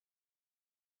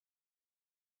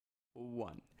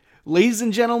One. Ladies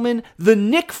and gentlemen, the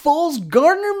Nick Foles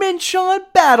Gardner Minshew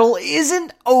battle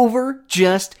isn't over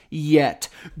just yet.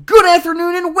 Good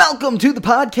afternoon and welcome to the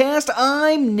podcast.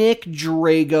 I'm Nick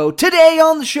Drago. Today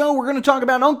on the show, we're going to talk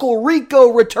about Uncle Rico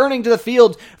returning to the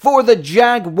field for the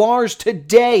Jaguars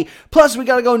today. Plus, we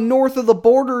got to go north of the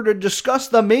border to discuss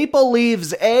the Maple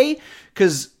Leafs,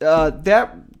 Because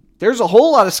there's a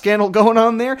whole lot of scandal going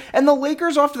on there. And the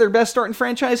Lakers off to their best start in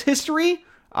franchise history?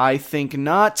 I think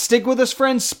not. Stick with us,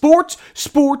 friends. Sports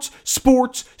starts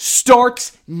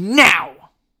now.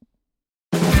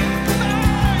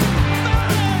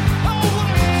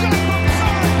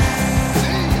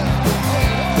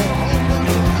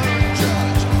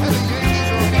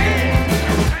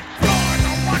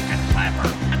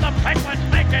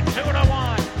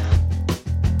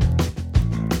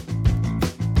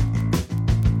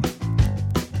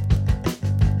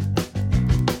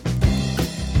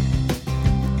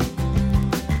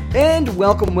 And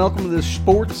welcome to the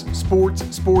Sports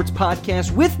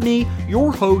Podcast with me,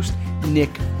 your host, Nick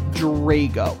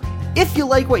Drago. If you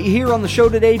like what you hear on the show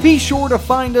today, be sure to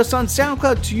find us on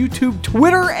SoundCloud, YouTube,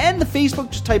 Twitter, and the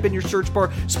Facebook. Just type in your search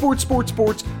bar, Sports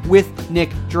with Nick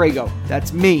Drago.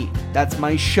 That's me. That's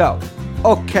my show.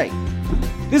 Okay.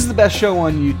 This is the best show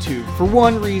on YouTube for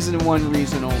one reason and one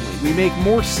reason only. We make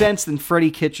more sense than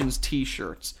Freddie Kitchens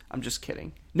t-shirts. I'm just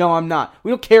kidding. No, I'm not.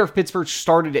 We don't care if Pittsburgh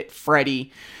started it,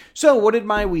 Freddie. So, what did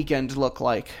my weekend look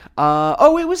like?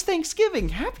 It was Thanksgiving.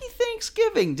 Happy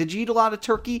Thanksgiving. Did you eat a lot of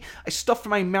turkey? I stuffed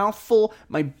my mouth full.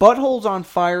 My butthole's on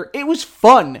fire. It was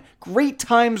fun. Great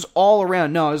times all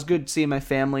around. No, it was good seeing my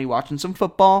family, watching some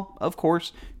football, of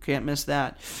course. Can't miss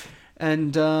that.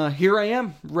 And here I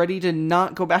am, ready to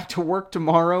not go back to work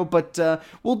tomorrow, but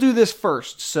we'll do this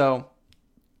first. So,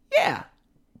 yeah.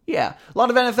 A lot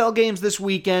of NFL games this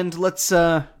weekend. Let's do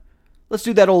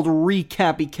that old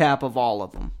recap of all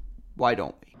of them. Why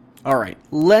don't we? All right,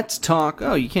 let's talk.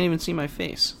 Oh, you can't even see my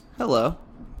face. Hello.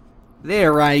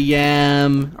 There I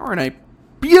am. Aren't I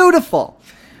beautiful?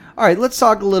 All right, let's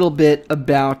talk a little bit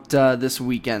about this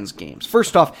weekend's games.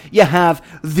 First off, you have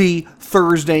the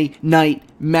Thursday night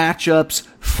matchups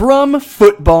from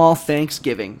football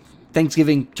Thanksgiving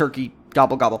turkey.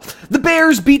 Gobble, gobble. The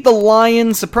Bears beat the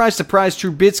Lions. Surprise, surprise.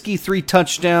 Trubisky, 3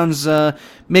 touchdowns,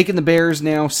 making the Bears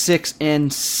now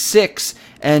 6-6.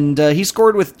 And he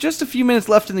scored with just a few minutes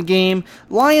left in the game.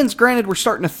 Lions, granted, we're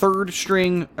starting a third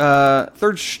string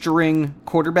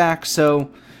quarterback. So,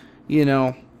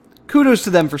 kudos to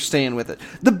them for staying with it.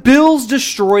 The Bills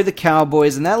destroy the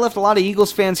Cowboys, and that left a lot of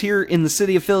Eagles fans here in the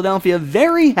city of Philadelphia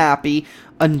very happy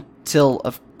until,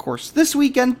 of course, this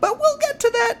weekend. But we'll get to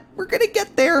that. We're going to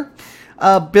get there.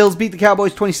 Bills beat the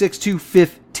Cowboys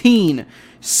 26-15.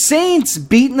 Saints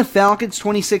beating the Falcons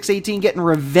 26-18, getting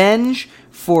revenge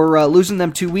for losing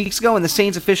them 2 weeks ago, and the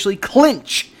Saints officially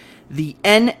clinch the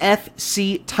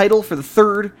NFC title for the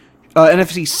third,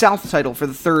 NFC South title for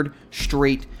the third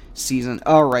straight season.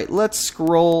 All right, let's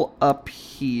scroll up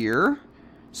here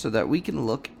so that we can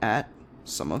look at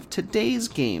some of today's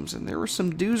games, and there were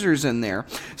some doozers in there.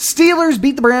 Steelers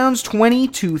beat the Browns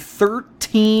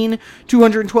 20-13,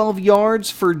 212 yards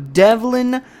for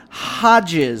Devlin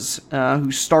Hodges,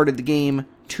 who started the game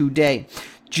today.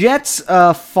 Jets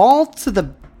fall to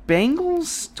the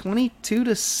Bengals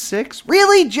 22-6.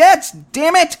 Really, Jets?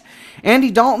 Damn it! Andy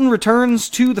Dalton returns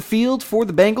to the field for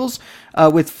the Bengals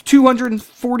with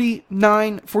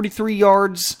 43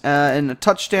 yards and a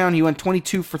touchdown. He went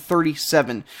 22 for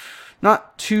 37.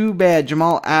 Not too bad.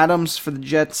 Jamal Adams for the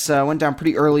Jets went down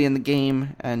pretty early in the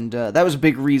game, and that was a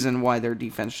big reason why their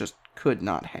defense just could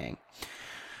not hang.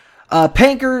 The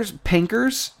Packers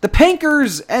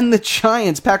and the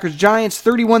Giants. Packers-Giants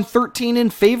 31-13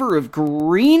 in favor of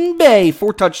Green Bay.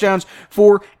 4 touchdowns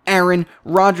for Aaron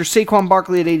Rodgers. Saquon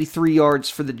Barkley at 83 yards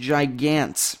for the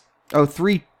Giants.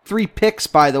 Three picks,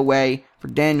 by the way, for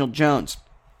Daniel Jones.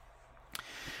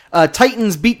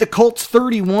 Titans beat the Colts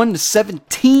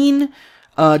 31-17.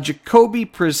 Jacoby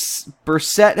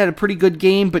Brissett had a pretty good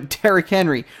game, but Derrick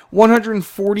Henry,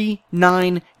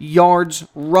 149 yards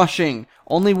rushing.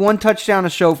 Only 1 touchdown to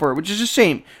show for it, which is a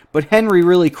shame. But Henry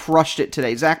really crushed it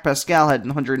today. Zach Pascal had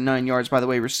 109 yards, by the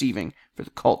way, receiving for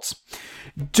the Colts.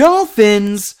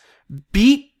 Dolphins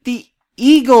beat the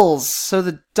Eagles. So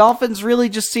the Dolphins really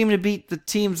just seem to beat the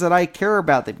teams that I care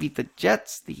about. They beat the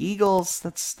Jets, the Eagles.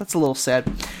 That's a little sad.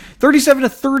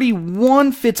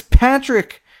 37-31.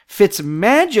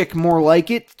 Fitzmagic, more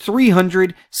like it,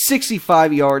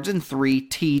 365 yards and 3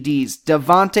 TDs.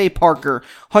 Devontae Parker,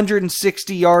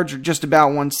 160 yards, or just about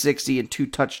 160, and 2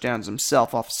 touchdowns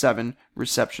himself off 7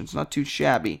 receptions. Not too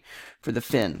shabby for the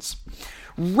Finns.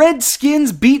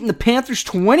 Redskins beating the Panthers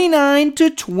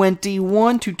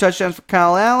 29-21. 2 touchdowns for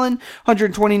Kyle Allen,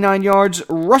 129 yards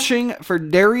rushing for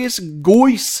Darius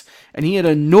Goyce, and he had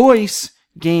a nice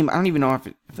game. I don't even know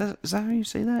is that how you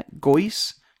say that?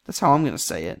 Goyce? That's how I'm going to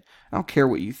say it. I don't care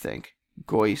what you think.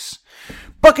 Goyce.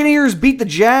 Buccaneers beat the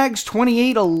Jags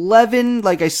 28-11.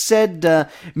 Like I said,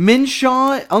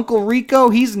 Minshaw, Uncle Rico,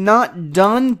 he's not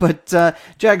done, but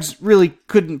Jags really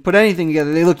couldn't put anything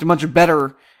together. They looked much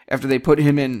better after they put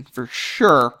him in, for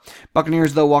sure.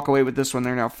 Buccaneers, though, walk away with this one.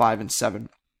 They're now 5-7.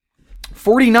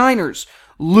 49ers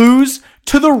lose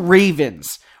to the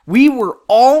Ravens. We were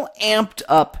all amped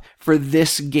up for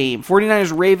this game.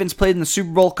 49ers-Ravens played in the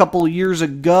Super Bowl a couple of years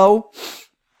ago.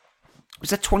 Was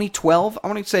that 2012? I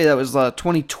want to say that was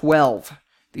 2012.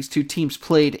 These two teams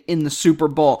played in the Super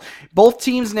Bowl. Both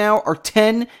teams now are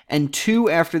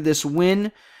 10-2 after this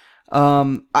win.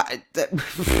 No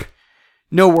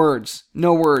words.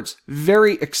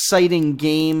 Very exciting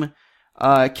game.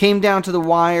 Came down to the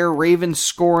wire. Ravens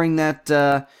scoring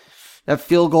that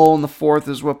field goal in the fourth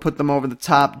is what put them over the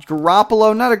top.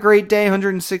 Garoppolo, not a great day.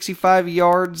 165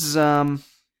 yards. That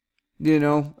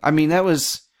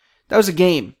was a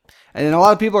game. And a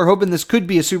lot of people are hoping this could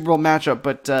be a Super Bowl matchup,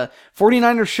 but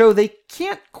 49ers show they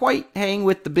can't quite hang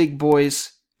with the big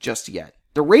boys just yet.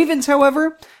 The Ravens,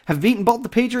 however, have beaten both the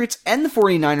Patriots and the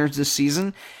 49ers this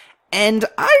season, and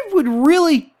I would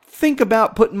really think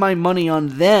about putting my money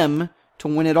on them to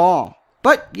win it all.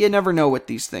 But you never know with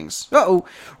these things.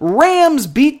 Rams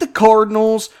beat the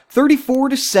Cardinals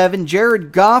 34-7.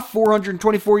 Jared Goff,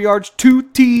 424 yards, 2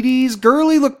 TDs.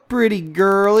 Gurley looked pretty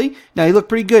girly. Now, he looked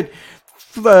pretty good.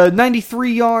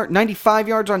 95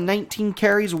 yards on 19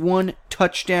 carries, 1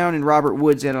 touchdown, and Robert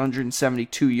Woods had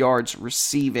 172 yards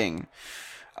receiving.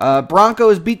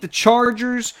 Broncos beat the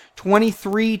Chargers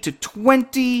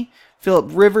 23-20. Phillip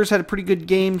Rivers had a pretty good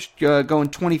game, going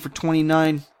 20 for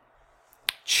 29.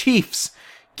 Chiefs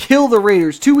kill the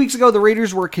Raiders. 2 weeks ago, the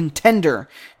Raiders were a contender.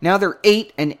 Now they're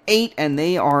 8-8, and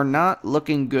they are not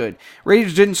looking good.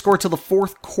 Raiders didn't score till the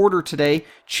fourth quarter today.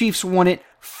 Chiefs won it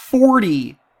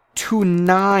 40-9.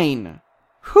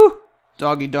 Whew.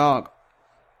 Doggy dog.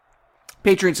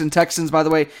 Patriots and Texans, by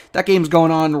the way, that game's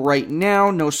going on right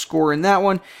now. No score in that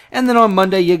one. And then on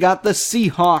Monday, you got the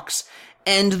Seahawks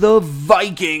and the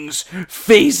Vikings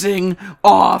facing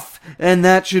off. And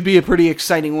that should be a pretty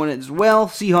exciting one as well.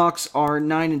 Seahawks are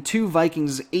 9-2,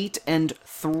 Vikings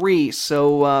 8-3.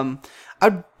 So,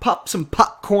 I'd pop some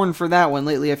popcorn for that one.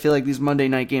 Lately, I feel like these Monday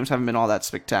night games haven't been all that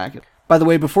spectacular. By the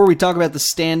way, before we talk about the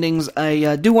standings,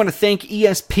 I do want to thank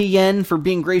ESPN for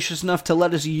being gracious enough to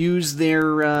let us use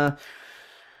their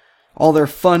all their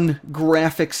fun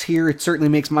graphics here. It certainly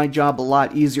makes my job a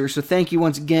lot easier. So thank you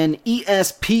once again,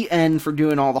 ESPN, for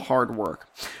doing all the hard work.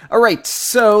 All right,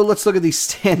 so let's look at these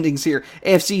standings here.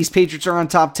 AFC East, Patriots are on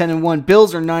top 10-1.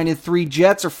 Bills are 9-3.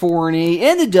 Jets are 4-8.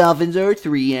 And the Dolphins are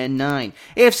 3-9.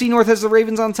 AFC North has the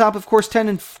Ravens on top, of course,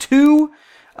 10-2.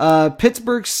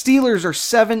 Pittsburgh Steelers are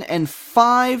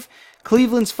 7-5.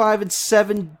 Cleveland's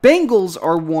 5-7. Bengals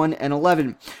are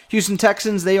 1-11. Houston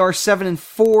Texans, they are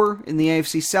 7-4 in the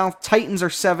AFC South. Titans are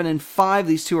 7-5.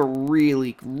 These two are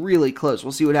really, really close.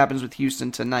 We'll see what happens with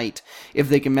Houston tonight if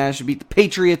they can manage to beat the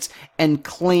Patriots and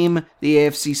claim the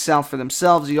AFC South for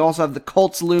themselves. You also have the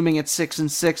Colts looming at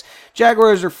 6-6.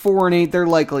 Jaguars are 4-8. They're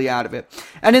likely out of it.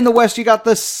 And in the West, you got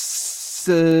the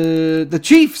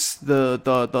Chiefs.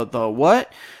 The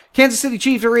what? Kansas City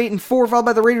Chiefs are 8-4, followed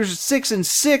by the Raiders at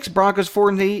 6-6, Broncos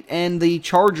 4-8, and the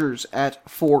Chargers at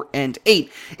 4-8.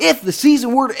 If the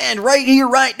season were to end right here,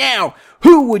 right now,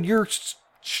 who would your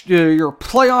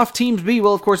playoff teams be?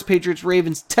 Well, of course, Patriots,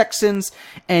 Ravens, Texans,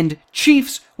 and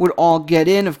Chiefs would all get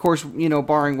in. Of course,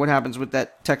 barring what happens with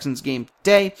that Texans game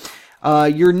today.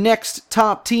 Your next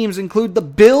top teams include the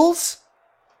Bills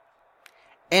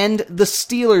and the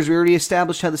Steelers. We already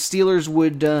established how the Steelers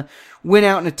would win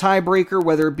out in a tiebreaker,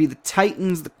 whether it be the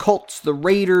Titans, the Colts, the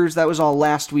Raiders. That was all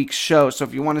last week's show, so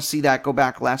if you want to see that, go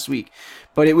back last week.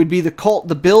 But it would be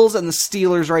the Bills and the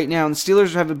Steelers right now, and the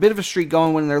Steelers have a bit of a streak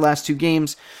going, winning their last 2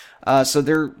 games, so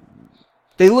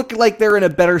they look like they're in a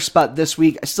better spot this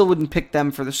week. I still wouldn't pick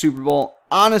them for the Super Bowl.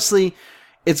 Honestly,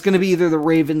 it's going to be either the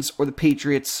Ravens or the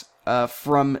Patriots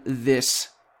from this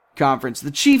conference.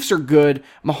 The Chiefs are good.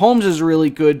 Mahomes is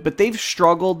really good, but they've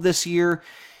struggled this year.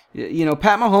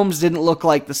 Pat Mahomes didn't look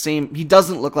like the same. He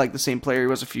doesn't look like the same player he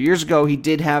was a few years ago. He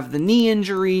did have the knee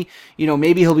injury.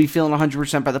 Maybe he'll be feeling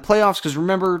 100% by the playoffs, because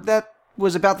remember, that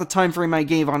was about the time frame I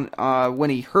gave on when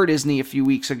he hurt his knee a few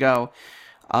weeks ago.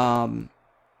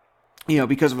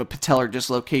 because of a patellar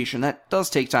dislocation. That does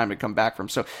take time to come back from.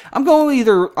 So I'm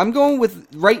going with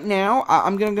right now,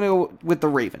 I'm going to go with the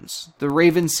Ravens. The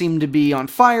Ravens seem to be on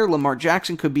fire. Lamar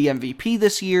Jackson could be MVP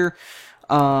this year.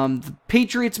 The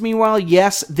Patriots, meanwhile,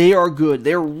 yes, they are good.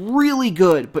 They're really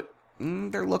good, but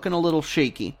they're looking a little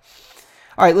shaky.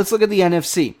 All right, let's look at the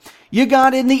NFC. You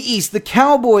got in the East, the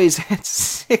Cowboys at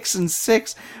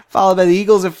 6-6, followed by the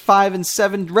Eagles at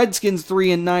 5-7, Redskins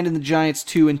 3-9, and the Giants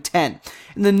 2-10.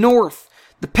 In the North,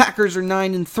 the Packers are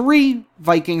 9-3,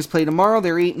 Vikings play tomorrow,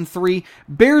 they're 8-3,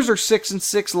 Bears are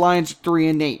 6-6, Lions are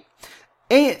 3-8.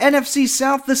 NFC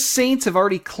South, the Saints have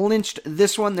already clinched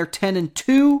this one, they're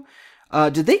 10-2.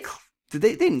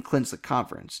 They didn't clinch the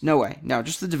conference. No way. No,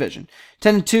 just the division.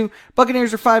 10-2.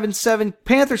 Buccaneers are 5-7.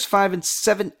 Panthers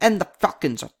 5-7. And the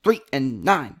Falcons are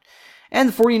 3-9. And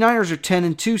the 49ers are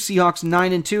 10-2. Seahawks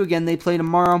 9-2. Again, they play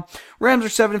tomorrow. Rams are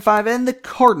 7-5. And the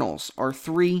Cardinals are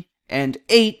 3-8. And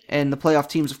the playoff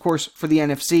teams, of course, for the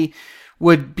NFC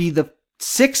would be the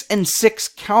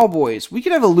 6-6 Cowboys. We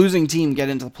could have a losing team get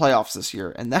into the playoffs this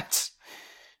year, and that's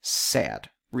sad.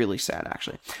 Really sad,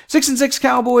 actually. 6-6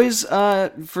 Cowboys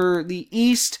for the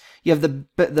East. You have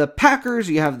the Packers,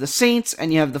 you have the Saints,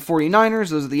 and you have the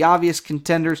 49ers. Those are the obvious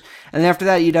contenders. And after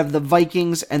that, you'd have the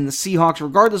Vikings and the Seahawks.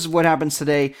 Regardless of what happens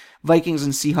today, Vikings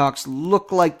and Seahawks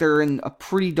look like they're in a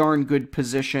pretty darn good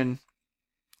position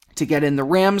to get in. The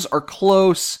Rams are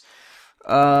close.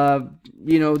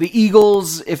 The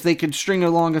Eagles, if they could string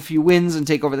along a few wins and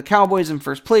take over the Cowboys in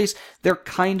first place, they're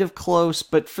kind of close,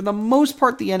 but for the most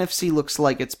part, the NFC looks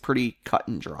like it's pretty cut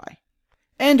and dry.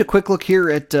 And a quick look here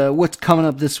at what's coming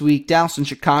up this week. Dallas and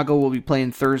Chicago will be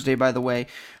playing Thursday, by the way,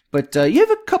 but you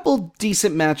have a couple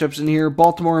decent matchups in here.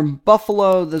 Baltimore and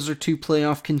Buffalo, those are two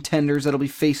playoff contenders that'll be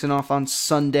facing off on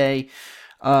Sunday.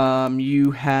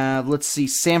 You have,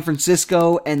 San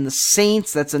Francisco and the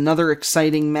Saints. That's another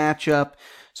exciting matchup.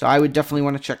 So I would definitely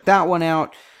want to check that one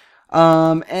out.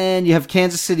 And you have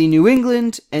Kansas City, New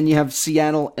England, and you have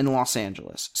Seattle and Los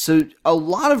Angeles. So a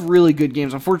lot of really good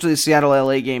games. Unfortunately, the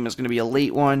Seattle-LA game is going to be a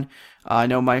late one. I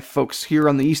know my folks here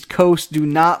on the East Coast do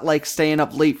not like staying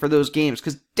up late for those games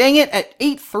because, dang it, at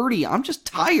 8:30, I'm just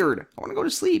tired. I want to go to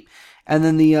sleep. And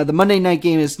then the Monday night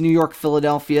game is New York,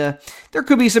 Philadelphia. There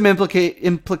could be some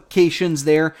implications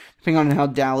there, depending on how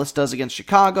Dallas does against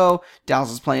Chicago.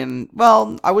 Dallas is playing,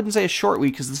 well, I wouldn't say a short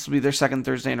week because this will be their second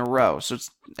Thursday in a row.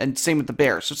 And same with the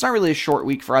Bears. So it's not really a short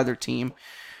week for either team.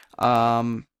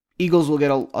 Eagles will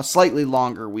get a slightly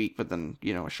longer week, but then,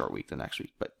 a short week the next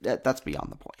week. But that's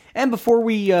beyond the point. And before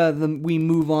we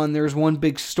move on, there's one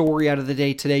big story out of the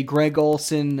day today. Greg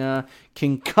Olsen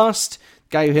concussed.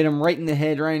 Guy who hit him right in the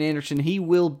head, Ryan Anderson, he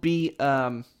will be,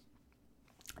 I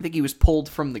think he was pulled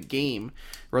from the game.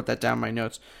 Wrote that down in my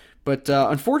notes. But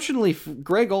unfortunately,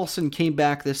 Greg Olsen came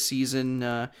back this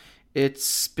season.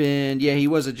 He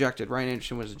was ejected. Ryan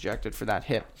Anderson was ejected for that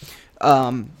hit.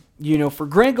 For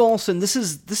Greg Olsen, this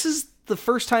is the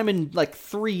first time in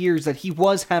 3 years that he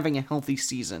was having a healthy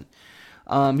season.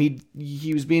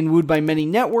 He was being wooed by many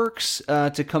networks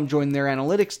to come join their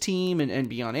analytics team and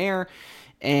be on air.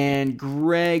 And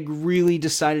Greg really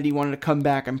decided he wanted to come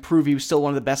back and prove he was still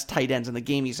one of the best tight ends in the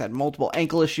game. He's had multiple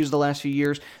ankle issues the last few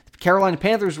years. The Carolina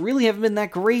Panthers really haven't been that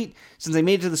great since they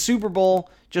made it to the Super Bowl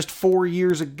just 4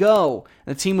 years ago.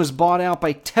 And the team was bought out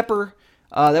by Tepper.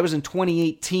 That was in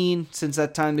 2018. Since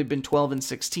that time, they've been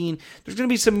 12-16. There's going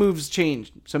to be some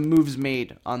moves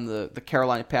made on the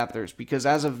Carolina Panthers because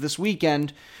as of this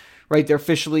weekend, right, they're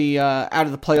officially out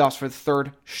of the playoffs for the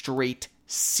third straight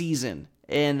season.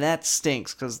 And that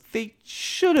stinks because they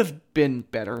should have been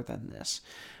better than this.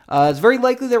 It's very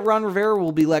likely that Ron Rivera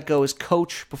will be let go as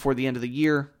coach before the end of the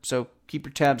year. So keep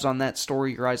your tabs on that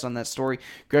story, your eyes on that story.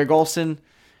 Greg Olsen,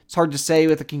 it's hard to say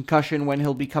with a concussion when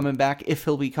he'll be coming back, if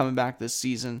he'll be coming back this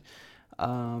season.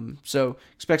 So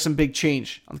expect some big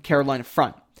change on the Carolina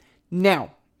front.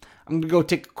 Now, I'm going to go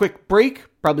take a quick break,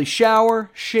 probably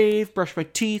shower, shave, brush my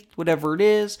teeth, whatever it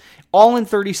is, all in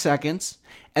 30 seconds.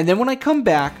 And then when I come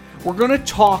back, we're going to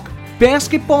talk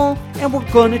basketball and we're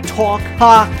going to talk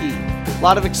hockey. A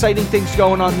lot of exciting things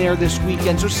going on there this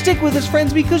weekend. So stick with us,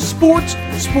 friends, because sports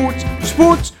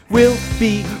will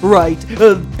be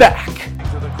right back.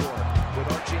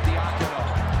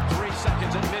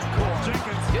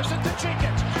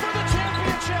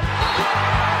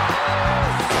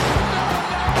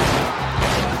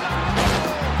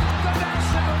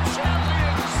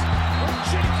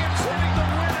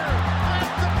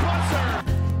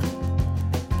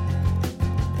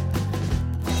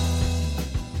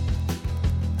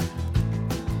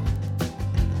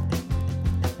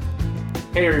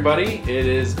 Hey everybody, it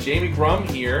is Jamie Grum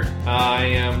here. I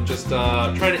am just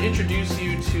trying to introduce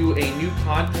you to a new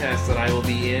podcast that I will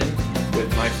be in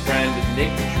with my friend Nick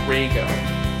Drago.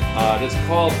 It's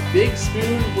called Big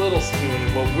Spoon, Little Spoon,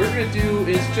 and what we're going to do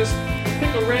is just pick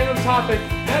a random topic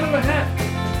out of a hat,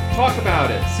 talk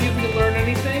about it, see if we can learn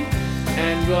anything,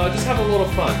 and just have a little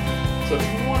fun. So if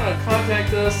you want to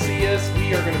contact us, see us,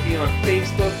 we are going to be on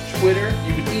Facebook, Twitter.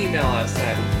 You can email us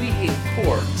at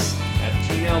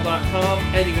wehateporks@gmail.com,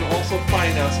 and you can also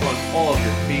find us on all of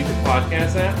your favorite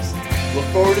podcast apps. Look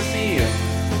forward to seeing you.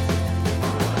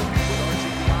 With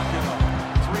Archie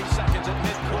Diacono, 3 seconds at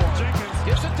midcourt. Jenkins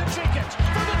gives it to Jenkins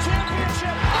for the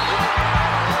championship.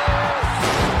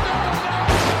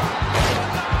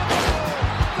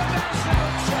 The national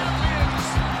champions.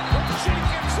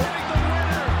 Jenkins hitting the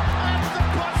winner at the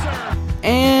buzzer.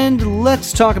 And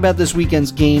let's talk about this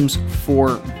weekend's games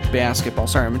for basketball.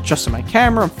 Sorry, I'm adjusting my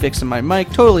camera, I'm fixing my mic,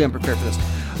 totally unprepared for this.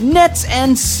 Nets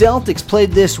and Celtics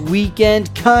played this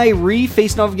weekend. Kyrie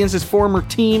facing off against his former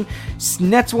team.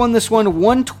 Nets won this one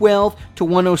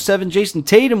 112-107. Jason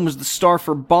Tatum was the star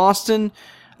for Boston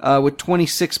with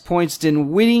 26 points.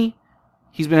 Dinwiddie,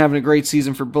 he's been having a great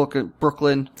season for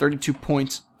Brooklyn, 32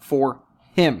 points for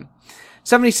him.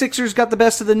 76ers got the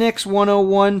best of the Knicks,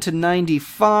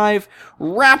 101-95.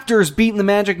 Raptors beating the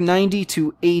Magic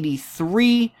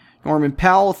 90-83. Norman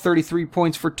Powell, 33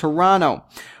 points for Toronto.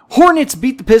 Hornets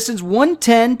beat the Pistons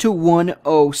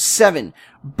 110-107.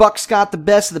 Bucks got the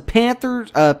best of the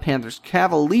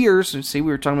Cavaliers. See, we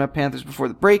were talking about Panthers before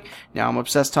the break. Now I'm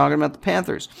obsessed talking about the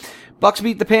Panthers. Bucks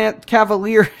beat the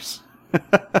Cavaliers.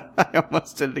 I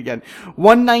almost did it again.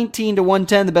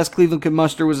 119-110. The best Cleveland could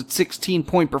muster was a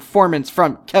 16-point performance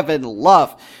from Kevin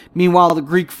Love. Meanwhile, the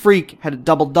Greek Freak had a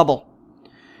double-double.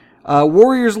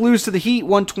 Warriors lose to the Heat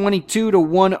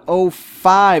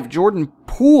 122-105. Jordan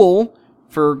Poole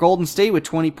for Golden State with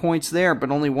 20 points there,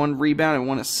 but only 1 rebound and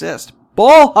 1 assist.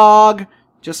 Ball hog!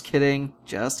 Just kidding.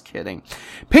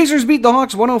 Pacers beat the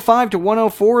Hawks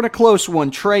 105-104 in a close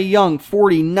one. Trae Young,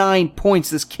 49 points.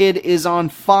 This kid is on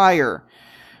fire.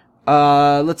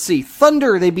 Let's see.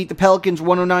 Thunder, they beat the Pelicans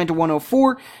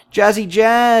 109-104. Jazzy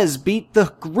Jazz beat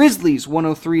the Grizzlies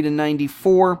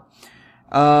 103-94.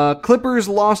 Clippers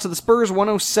lost to the Spurs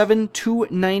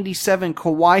 107-97.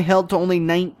 Kawhi held to only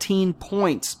 19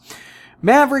 points.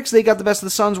 Mavericks, they got the best of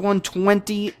the Suns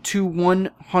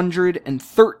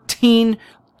 120-113.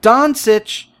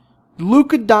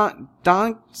 Luka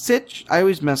Doncic, I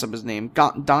always mess up his name.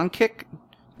 Don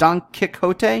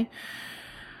Quixote.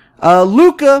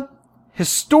 Luka,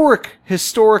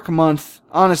 historic month.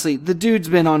 Honestly, the dude's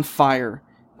been on fire.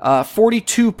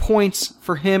 42 points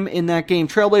for him in that game.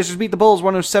 Trailblazers beat the Bulls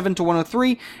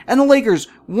 107-103, and the Lakers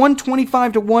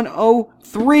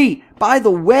 125-103. By the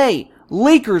way,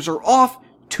 Lakers are off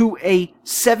to a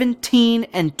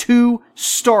 17-2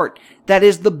 start. That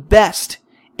is the best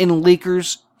in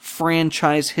Lakers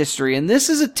franchise history. And this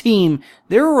is a team,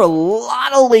 there are a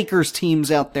lot of Lakers teams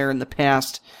out there in the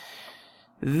past.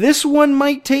 This one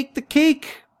might take the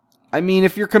cake. I mean,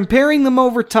 if you're comparing them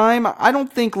over time, I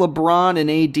don't think LeBron and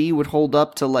AD would hold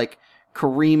up to like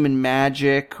Kareem and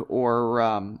Magic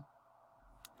or,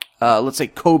 let's say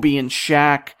Kobe and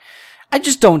Shaq. I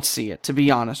just don't see it, to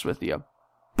be honest with you.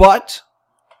 But,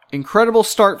 incredible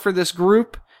start for this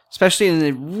group, especially in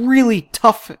a really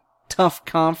tough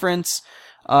conference.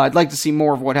 I'd like to see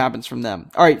more of what happens from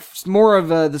them. Alright, more of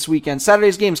this weekend.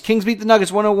 Saturday's games. Kings beat the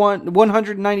Nuggets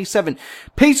 101-197.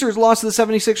 Pacers lost to the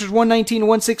 76ers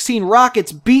 119-116.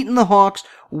 Rockets beating the Hawks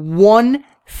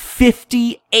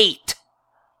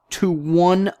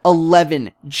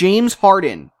 158-111. James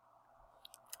Harden,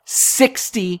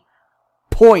 60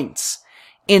 points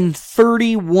in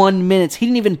 31 minutes. He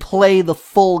didn't even play the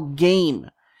full game.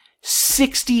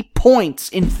 60 points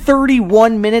in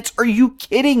 31 minutes? Are you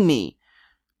kidding me?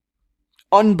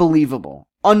 Unbelievable.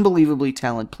 Unbelievably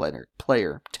talented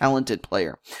player.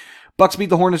 Bucks beat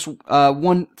the Hornets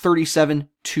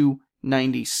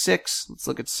 137-96. Let's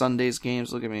look at Sunday's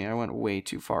games. Look at me. I went way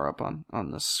too far up on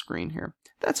the screen here.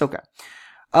 That's okay.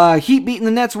 Heat beating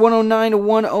the Nets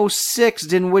 109-106.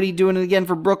 Dinwiddie doing it again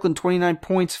for Brooklyn. 29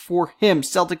 points for him.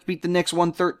 Celtics beat the Knicks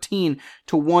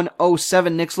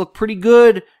 113-107. Knicks look pretty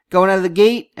good going out of the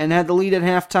gate and had the lead at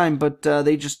halftime, but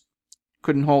they just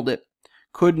couldn't hold it.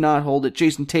 Could not hold it.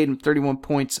 Jason Tatum, 31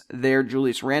 points there.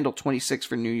 Julius Randle, 26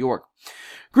 for New York.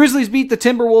 Grizzlies beat the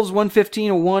Timberwolves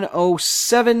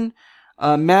 115-107.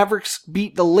 Mavericks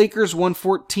beat the Lakers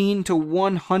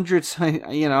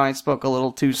 114-100. I spoke a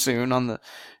little too soon on the,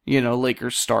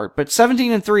 Lakers start. But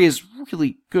 17-3 is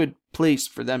really good place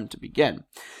for them to begin.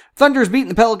 Thunder's beating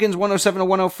the Pelicans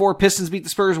 107-104. Pistons beat the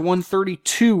Spurs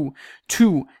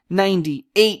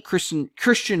 132-98.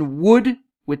 Christian Wood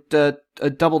with a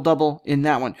double-double in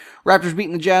that one. Raptors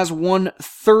beating the Jazz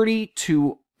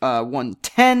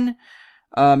 130-110.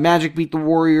 Magic beat the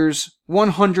Warriors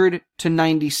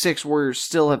 100-96. Warriors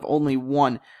still have only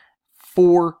won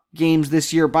 4 games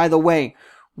this year. By the way,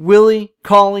 Willie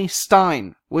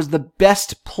Cauley-Stein was the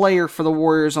best player for the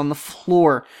Warriors on the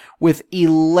floor with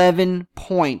 11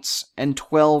 points and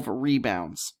 12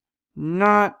 rebounds.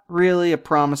 Not really a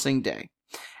promising day.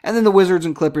 And then the Wizards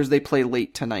and Clippers, they play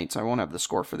late tonight, so I won't have the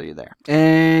score for you there.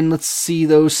 And let's see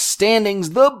those standings.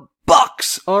 The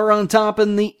Bucks are on top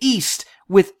in the East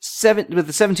with a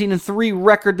 17-3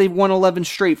 record. They've won 11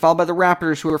 straight, followed by the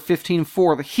Raptors, who are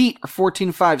 15-4. The Heat are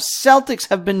 14-5. Celtics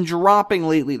have been dropping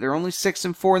lately. They're only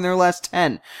 6-4 in their last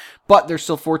 10, but they're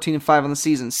still 14-5 on the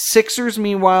season. Sixers,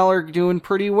 meanwhile, are doing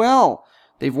pretty well.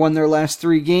 They've won their last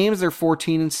 3 games. They're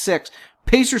 14-6.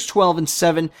 Pacers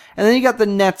 12-7, and then you got the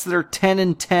Nets that are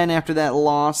 10-10 after that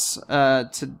loss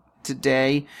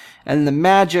today, and the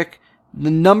Magic. The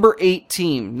number 8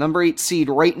 seed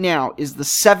right now is the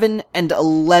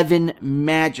 7-11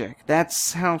 Magic.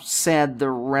 That's how sad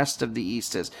the rest of the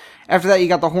East is. After that, you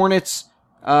got the Hornets,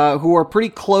 who are pretty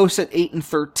close at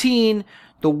 8-13.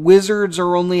 The Wizards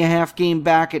are only a half game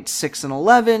back at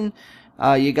 6-11.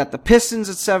 You got the Pistons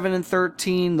at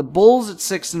 7-13. The Bulls at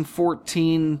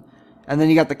 6-14. And then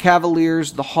you got the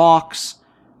Cavaliers, the Hawks,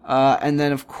 and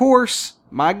then, of course,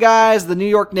 my guys, the New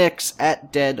York Knicks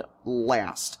at dead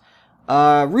last.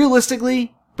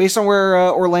 Realistically, based on where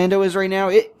Orlando is right now,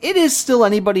 it is still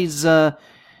anybody's,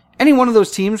 any one of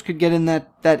those teams could get in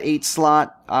that 8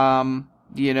 slot.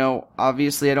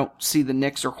 Obviously I don't see the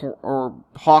Knicks or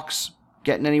Hawks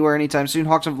getting anywhere anytime soon.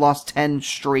 Hawks have lost 10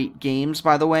 straight games,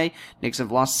 by the way. Knicks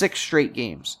have lost 6 straight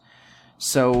games.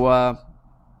 So,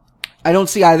 I don't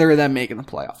see either of them making the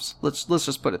playoffs. Let's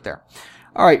just put it there.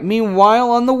 All right,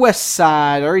 meanwhile, on the west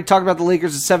side, I already talked about the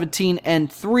Lakers at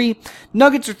 17-3.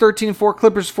 Nuggets are 13-4.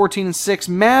 Clippers 14-6.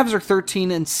 Mavs are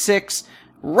 13-6.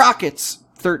 Rockets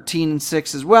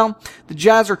 13-6 as well. The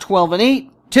Jazz are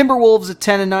 12-8. Timberwolves at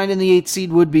 10-9, and the 8th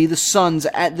seed would be the Suns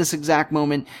at this exact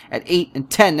moment at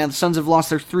 8-10. Now, the Suns have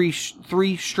lost their three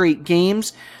straight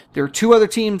games. There are 3 other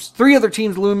teams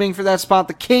looming for that spot.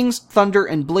 The Kings, Thunder,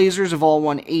 and Blazers have all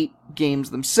won 8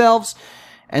 games themselves.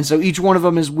 And so each one of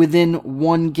them is within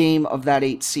 1 game of that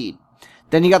 8th seed.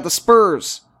 Then you got the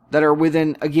Spurs that are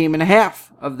within a game and a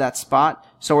half of that spot.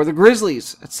 So are the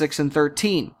Grizzlies at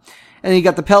 6-13. And then you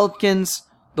got the Pelicans,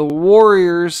 the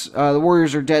Warriors. The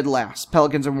Warriors are dead last.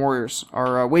 Pelicans and Warriors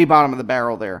are way bottom of the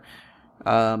barrel there.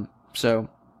 So,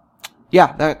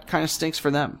 yeah, that kind of stinks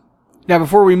for them. Now,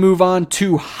 before we move on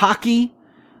to hockey,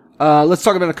 let's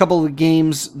talk about a couple of the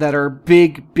games that are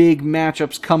big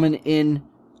matchups coming in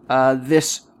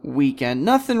this weekend.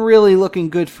 Nothing really looking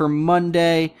good for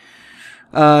Monday.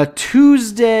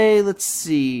 Tuesday, let's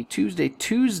see.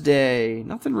 Tuesday.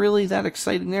 Nothing really that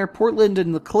exciting there. Portland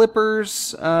and the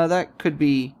Clippers. That could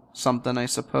be something, I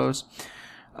suppose.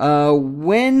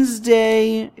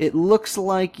 Wednesday, it looks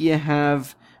like you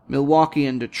have Milwaukee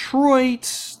and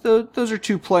Detroit. Those are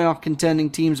 2 playoff contending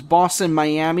teams. Boston,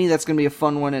 Miami. That's going to be a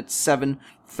fun one at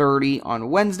 7:30 on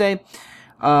Wednesday.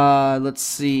 Let's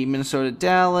see, Minnesota,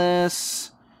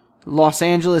 Dallas, Los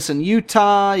Angeles, and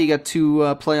Utah. You got 2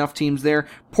 playoff teams there.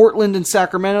 Portland and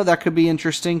Sacramento. That could be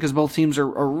interesting because both teams are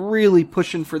really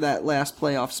pushing for that last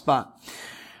playoff spot.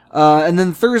 And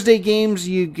then Thursday games,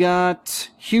 you got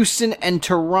Houston and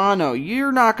Toronto.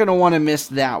 You're not going to want to miss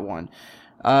that one.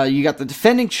 You got the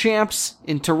defending champs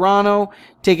in Toronto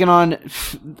taking on,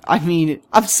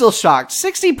 I'm still shocked.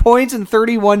 60 points in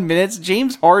 31 minutes.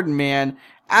 James Harden, man.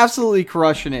 Absolutely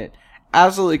crushing it.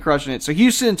 So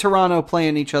Houston and Toronto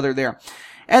playing each other there.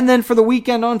 And then for the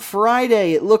weekend on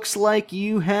Friday, it looks like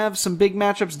you have some big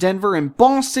matchups. Denver and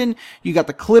Boston. You got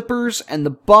the Clippers and the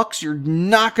Bucks. You're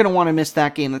not going to want to miss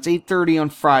that game. That's 8:30 on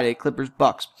Friday. Clippers,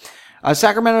 Bucks.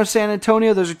 Sacramento, San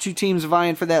Antonio. Those are 2 teams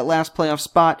vying for that last playoff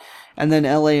spot. And then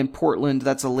LA and Portland.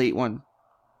 That's a late one.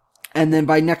 And then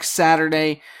by next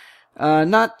Saturday,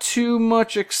 not too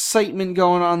much excitement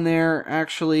going on there,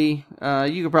 actually.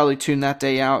 You could probably tune that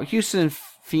day out. Houston and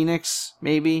Phoenix,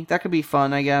 maybe. That could be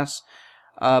fun, I guess.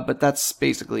 But that's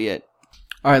basically it.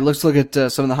 All right, let's look at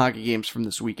some of the hockey games from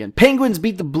this weekend. Penguins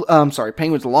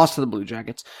Penguins lost to the Blue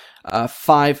Jackets,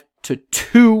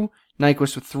 5-2.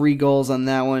 Nyquist with 3 goals on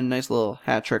that one. Nice little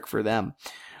hat trick for them.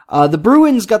 The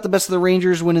Bruins got the best of the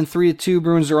Rangers, winning 3-2.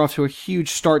 Bruins are off to a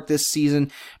huge start this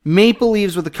season. Maple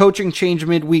Leafs with a coaching change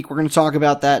midweek. We're going to talk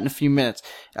about that in a few minutes.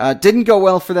 Didn't go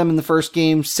well for them in the first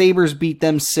game. Sabres beat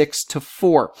them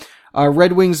 6-4.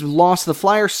 Red Wings lost to the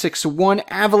Flyers 6-1.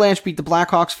 Avalanche beat the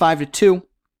Blackhawks 5-2.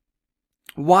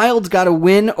 Wild got a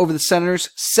win over the Senators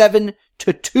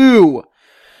 7-2.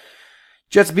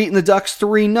 Jets beating the Ducks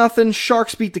 3-0.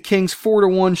 Sharks beat the Kings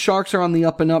 4-1. Sharks are on the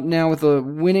up and up now with a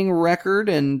winning record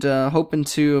and hoping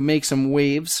to make some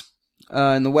waves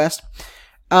in the West.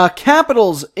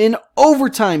 Capitals in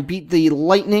overtime beat the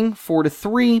Lightning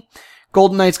 4-3.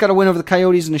 Golden Knights got a win over the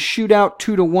Coyotes in a shootout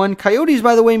 2-1. Coyotes,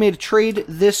 by the way, made a trade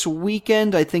this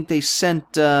weekend. I think they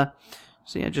sent.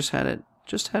 See, I just had it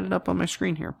up on my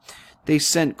screen here. They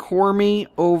sent Cormy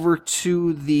over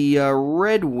to the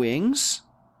Red Wings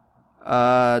for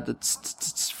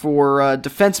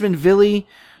defenseman Vili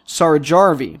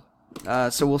Sarajarvi.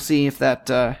 So we'll see if that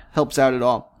helps out at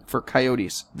all for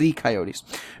Coyotes. The Coyotes.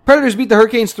 Predators beat the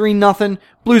Hurricanes 3-0.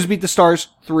 Blues beat the Stars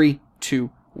 3-1.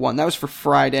 That was for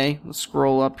Friday. Let's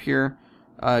scroll up here.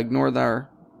 Ignore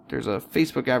there's a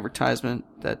Facebook advertisement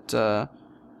that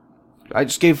I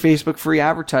just gave Facebook free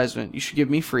advertisement. You should give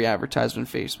me free advertisement,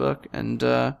 Facebook, and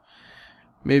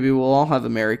maybe we'll all have a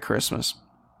Merry Christmas.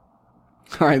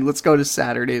 All right, let's go to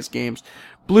Saturday's games.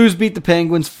 Blues beat the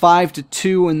Penguins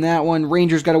 5-2 in that one.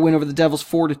 Rangers got a win over the Devils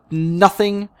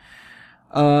 4-0.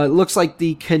 It looks like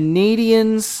the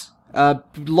Canadiens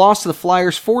lost to the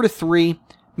Flyers 4-3.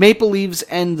 Maple Leafs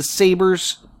and the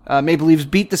Sabres. Maple Leafs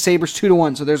beat the Sabres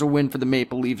 2-1, so there's a win for the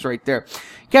Maple Leafs right there.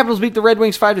 Capitals beat the Red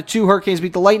Wings 5-2. Hurricanes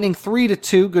beat the Lightning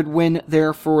 3-2. Good win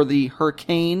there for the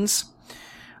Hurricanes.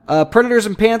 Predators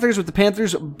and Panthers, with the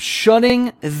Panthers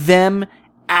shutting them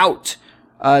out.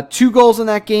 2 goals in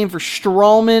that game for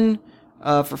Stralman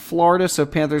for Florida, so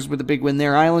Panthers with a big win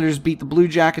there. Islanders beat the Blue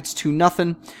Jackets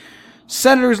 2-0.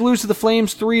 Senators lose to the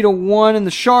Flames 3-1, and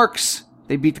the Sharks,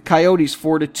 they beat the Coyotes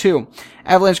 4-2.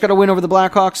 Avalanche got a win over the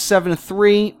Blackhawks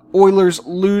 7-3. Oilers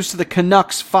lose to the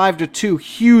Canucks 5-2.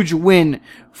 Huge win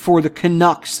for the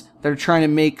Canucks that are trying to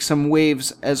make some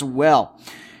waves as well.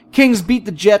 Kings beat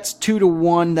the Jets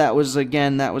 2-1. That was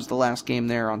the last game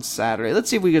there on Saturday. Let's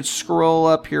see if we could scroll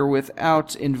up here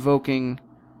without invoking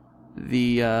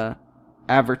the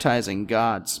advertising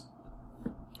gods.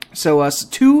 So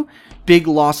 2 big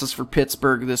losses for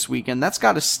Pittsburgh this weekend. That's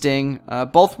got to sting.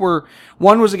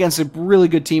 One was against a really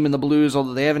good team in the Blues,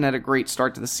 although they haven't had a great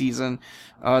start to the season.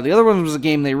 The other one was a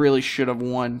game they really should have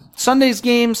won. Sunday's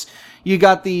games, you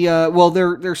got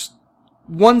there's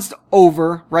one's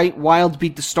over, right? Wild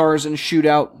beat the Stars in a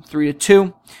shootout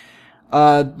 3-2.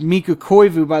 Mikko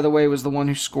Koivu, by the way, was the one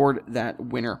who scored that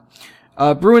winner.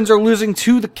 Bruins are losing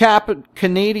to the Kappa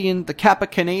Canadians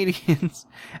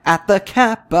at the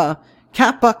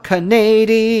Kappa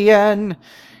Canadian.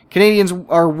 Canadians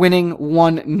are winning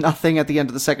 1-0 at the end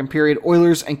of the second period.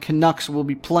 Oilers and Canucks will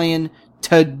be playing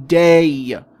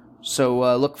today.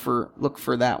 So look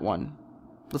for that one.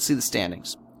 Let's see the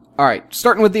standings. All right,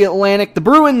 starting with the Atlantic, the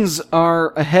Bruins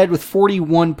are ahead with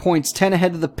 41 points, 10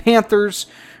 ahead of the Panthers,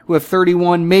 who have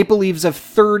 31. Maple Leafs have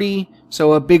 30,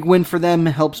 so a big win for them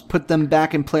helps put them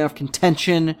back in playoff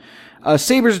contention.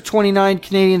 Sabres at 29,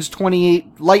 Canadiens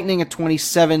 28, Lightning at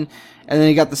 27, and then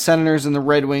you got the Senators and the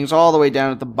Red Wings all the way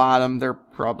down at the bottom. They're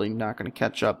probably not going to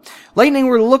catch up. Lightning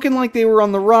were looking like they were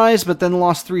on the rise, but then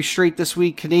lost 3 straight this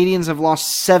week. Canadiens have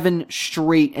lost 7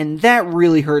 straight, and that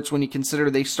really hurts when you consider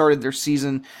they started their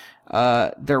season.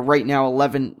 They're right now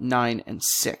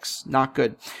 11-9-6. Not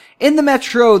good. In the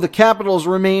Metro, the Capitals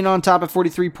remain on top at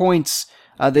 43 points.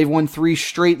 They've won 3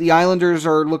 straight. The Islanders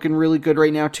are looking really good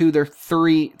right now, too. They're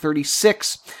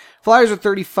 36. Flyers are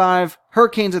 35.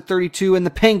 Hurricanes at 32. And the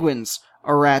Penguins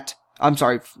are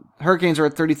Hurricanes are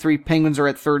at 33. Penguins are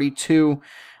at 32.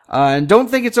 And don't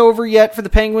think it's over yet for the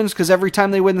Penguins, because every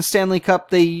time they win the Stanley Cup,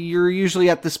 you're usually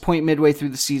at this point midway through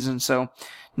the season. So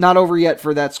not over yet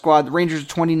for that squad. The Rangers are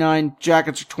 29.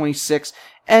 Jackets are 26.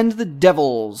 And the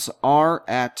Devils are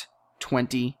at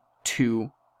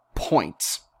 22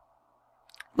 points.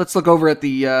 Let's look over at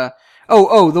the,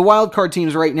 the wild card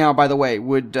teams right now, by the way,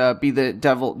 would be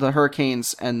the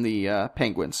Hurricanes and the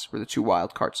Penguins were the 2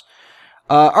 wild cards.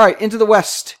 All right, into the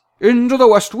West. Into the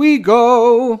West we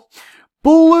go.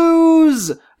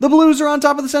 Blues! The Blues are on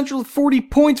top of the Central with 40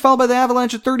 points, followed by the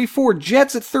Avalanche at 34.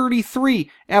 Jets at 33.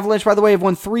 Avalanche, by the way, have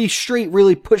won 3 straight,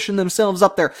 really pushing themselves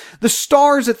up there. The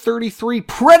Stars at 33.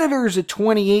 Predators at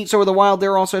 28. So are the Wild.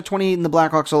 They're also at 28. And the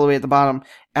Blackhawks all the way at the bottom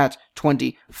at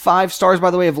 25. Stars,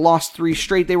 by the way, have lost 3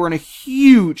 straight. They were in a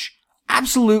huge,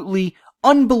 absolutely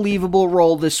unbelievable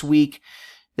roll this week.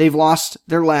 They've lost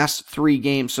their last 3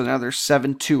 games, so now they're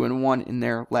 7-2-1 in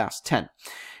their last 10.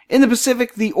 In the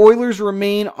Pacific, the Oilers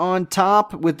remain on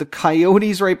top with the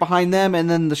Coyotes right behind them, and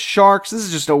then the Sharks. This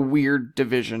is just a weird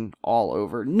division all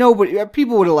over.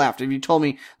 People would have laughed if you told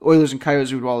me the Oilers and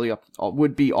Coyotes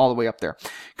would be all the way up there.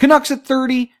 Canucks at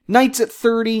 30, Knights at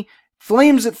 30,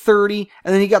 Flames at 30,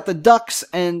 and then you got the Ducks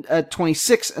at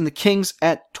 26 and the Kings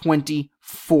at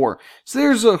 24. So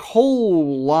there's a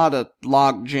whole lot of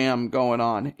log jam going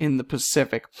on in the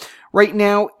Pacific. Right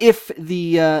now, if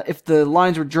the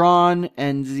lines were drawn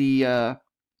and the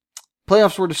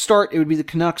playoffs were to start, it would be the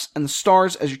Canucks and the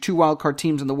Stars as your 2 wildcard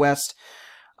teams in the West.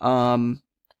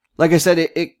 Like I said,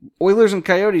 Oilers and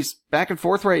Coyotes back and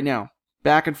forth right now.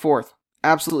 Back and forth.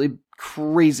 Absolutely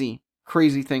crazy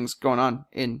things going on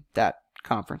in that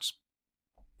conference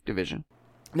division.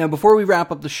 Now, before we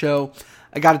wrap up the show,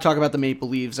 I got to talk about the Maple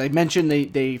Leafs. I mentioned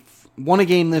they won a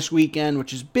game this weekend,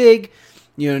 which is big.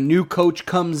 New coach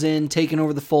comes in, taking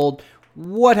over the fold.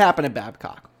 What happened at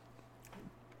Babcock?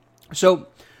 So,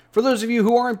 for those of you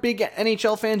who aren't big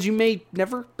NHL fans, you may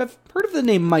never have heard of the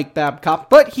name Mike Babcock,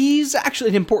 but he's actually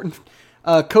an important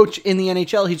coach in the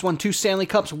NHL. He's won 2 Stanley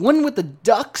Cups, one with the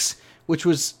Ducks, which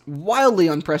was wildly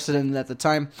unprecedented at the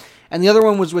time, and the other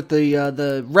one was with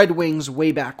the Red Wings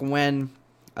way back when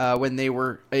they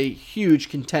were a huge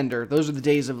contender. Those are the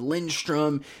days of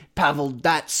Lindstrom, Pavel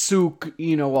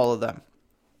Datsyuk, all of them.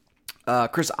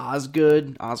 Chris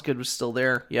Osgood was still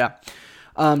there, yeah.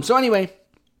 So anyway,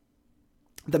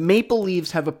 the Maple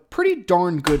Leafs have a pretty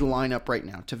darn good lineup right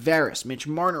now. Tavares, Mitch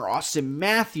Marner, Austin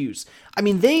Matthews. I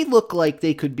mean, they look like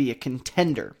they could be a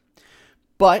contender.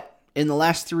 But in the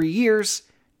last 3 years,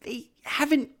 they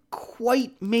haven't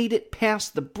quite made it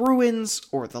past the Bruins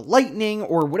or the Lightning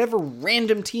or whatever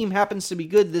random team happens to be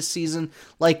good this season,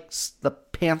 like the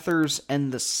Panthers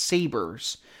and the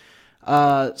Sabres.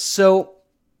 So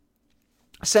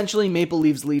essentially, Maple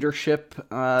Leafs leadership,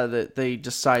 that they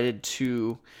decided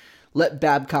to let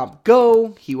Babcock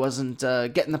go. He wasn't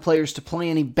getting the players to play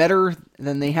any better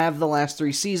than they have the last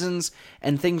 3 seasons,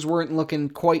 and things weren't looking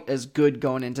quite as good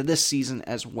going into this season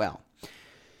as well.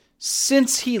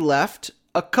 Since he left,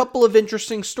 a couple of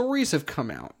interesting stories have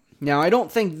come out. Now, I don't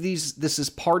think this is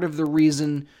part of the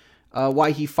reason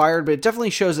why he fired, but it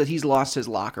definitely shows that he's lost his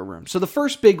locker room. So the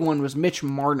first big one was Mitch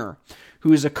Marner,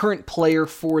 who is a current player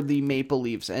for the Maple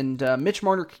Leafs. And Mitch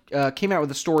Marner came out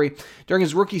with a story. During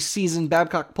his rookie season,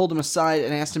 Babcock pulled him aside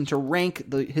and asked him to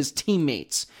rank his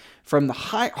teammates from the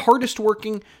hardest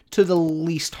working to the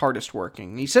least hardest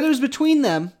working. He said it was between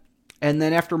them, and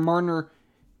then after Marner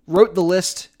wrote the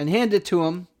list and handed it to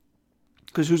him,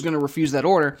 because who's going to refuse that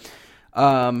order,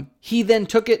 he then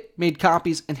took it, made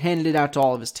copies, and handed it out to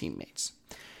all of his teammates.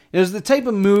 It was the type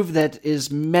of move that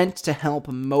is meant to help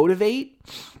motivate.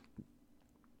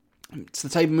 It's the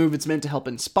type of move it's meant to help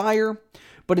inspire.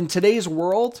 But in today's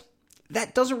world,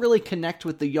 that doesn't really connect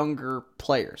with the younger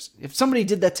players. If somebody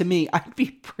did that to me, I'd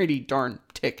be pretty darn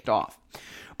ticked off.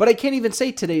 But I can't even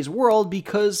say today's world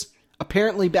because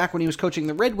apparently back when he was coaching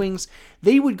the Red Wings,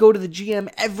 they would go to the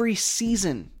GM every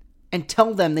season and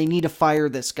tell them they need to fire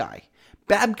this guy.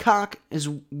 Babcock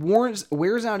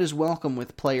wears out his welcome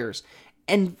with players,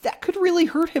 and that could really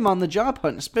hurt him on the job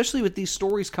hunt, especially with these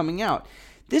stories coming out.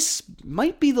 This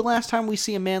might be the last time we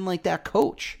see a man like that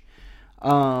coach.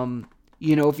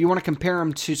 If you want to compare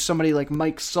him to somebody like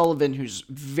Mike Sullivan, who's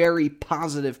a very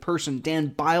positive person, Dan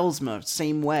Bilesma,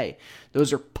 same way.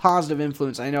 Those are positive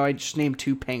influence. I know I just named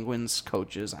 2 Penguins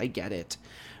coaches. I get it.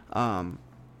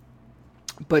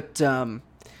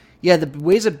 Yeah, the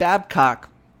ways of Babcock,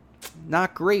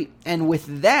 not great. And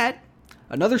with that,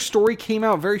 another story came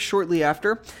out very shortly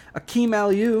after. Akeem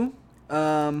Aliu,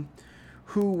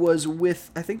 who was with,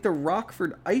 I think, the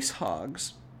Rockford Ice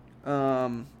Hogs,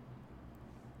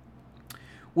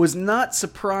 was not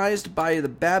surprised by the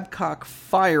Babcock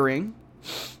firing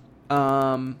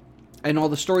and all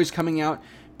the stories coming out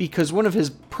because one of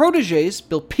his proteges,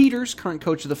 Bill Peters, current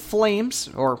coach of the Flames,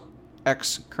 or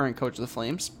ex-current coach of the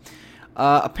Flames,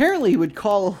 apparently would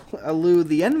call Aliu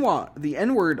the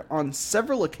N-word on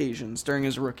several occasions during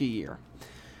his rookie year.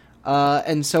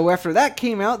 And so after that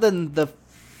came out, then the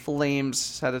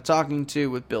Flames had a talking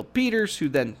to with Bill Peters, who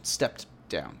then stepped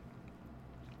down.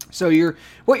 So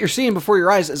what you're seeing before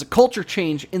your eyes is a culture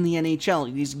change in the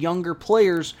NHL. These younger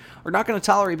players are not going to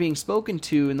tolerate being spoken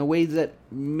to in the way that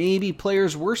maybe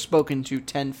players were spoken to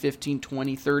 10, 15,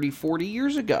 20, 30, 40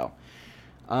 years ago.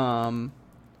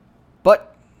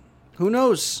 But who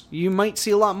knows? You might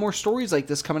see a lot more stories like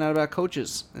this coming out about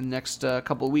coaches in the next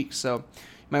couple of weeks. So you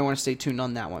might want to stay tuned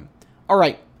on that one. All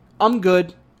right, I'm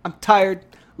good. I'm tired.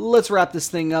 let's wrap this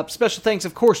thing up. Special thanks,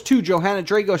 of course, to Johanna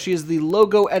Drago. She is the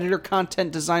logo editor,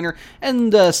 content designer,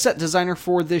 and set designer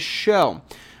for this show.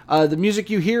 The music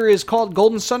you hear is called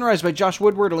Golden Sunrise by Josh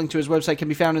Woodward. A link to his website can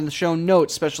be found in the show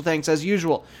notes. Special thanks, as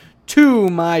usual, to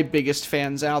my biggest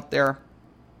fans out there,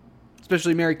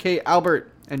 especially Mary Kay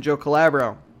Albert and Joe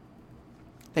Calabro.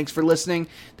 Thanks for listening.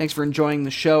 Thanks for enjoying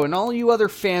the show. And all you other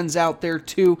fans out there,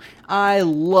 too, I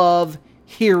love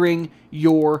hearing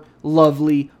your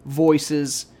lovely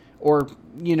voices or,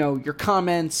 your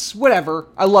comments, whatever.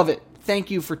 I love it.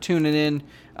 Thank you for tuning in.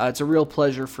 It's a real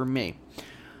pleasure for me.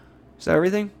 Is that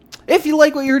everything? If you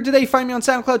like what you heard today, find me on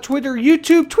SoundCloud, Twitter,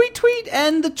 YouTube, tweet,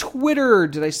 and the Twitter.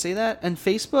 Did I say that? And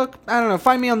Facebook? I don't know.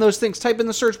 Find me on those things. Type in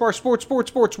the search bar, sports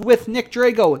with Nick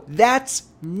Drago. That's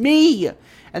me.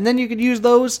 And then you could use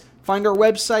those, find our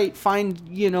website, find,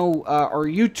 our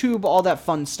YouTube, all that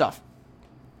fun stuff.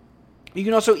 You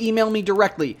can also email me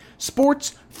directly,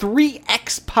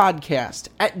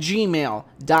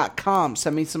 sports3xpodcast@gmail.com.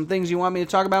 Send me some things you want me to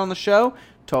talk about on the show.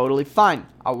 Totally fine.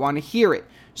 I want to hear it.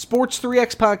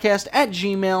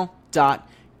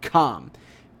 sports3xpodcast@gmail.com.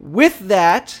 With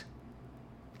that,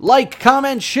 like,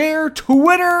 comment, share,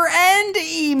 Twitter, and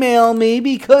email me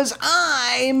because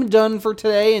I'm done for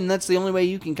today, and that's the only way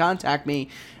you can contact me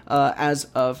as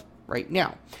of right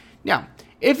now. Now,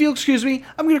 if you'll excuse me,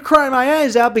 I'm going to cry my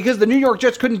eyes out because the New York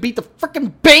Jets couldn't beat the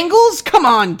frickin' Bengals? Come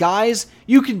on, guys.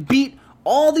 You can beat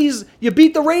all these. You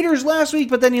beat the Raiders last week,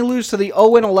 but then you lose to the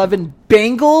 0-11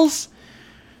 Bengals?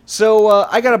 So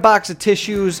I got a box of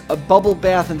tissues, a bubble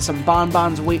bath, and some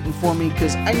bonbons waiting for me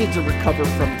because I need to recover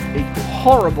from a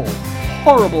horrible,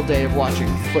 horrible day of watching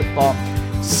football.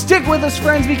 Stick with us,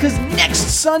 friends, because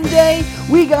next Sunday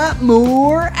we got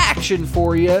more action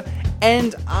for you,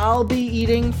 and I'll be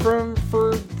eating for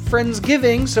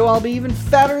Friendsgiving, so I'll be even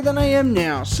fatter than I am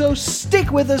now. So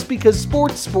stick with us because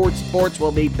sports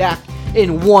will be back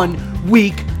in 1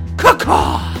 week.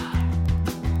 Caw-caw!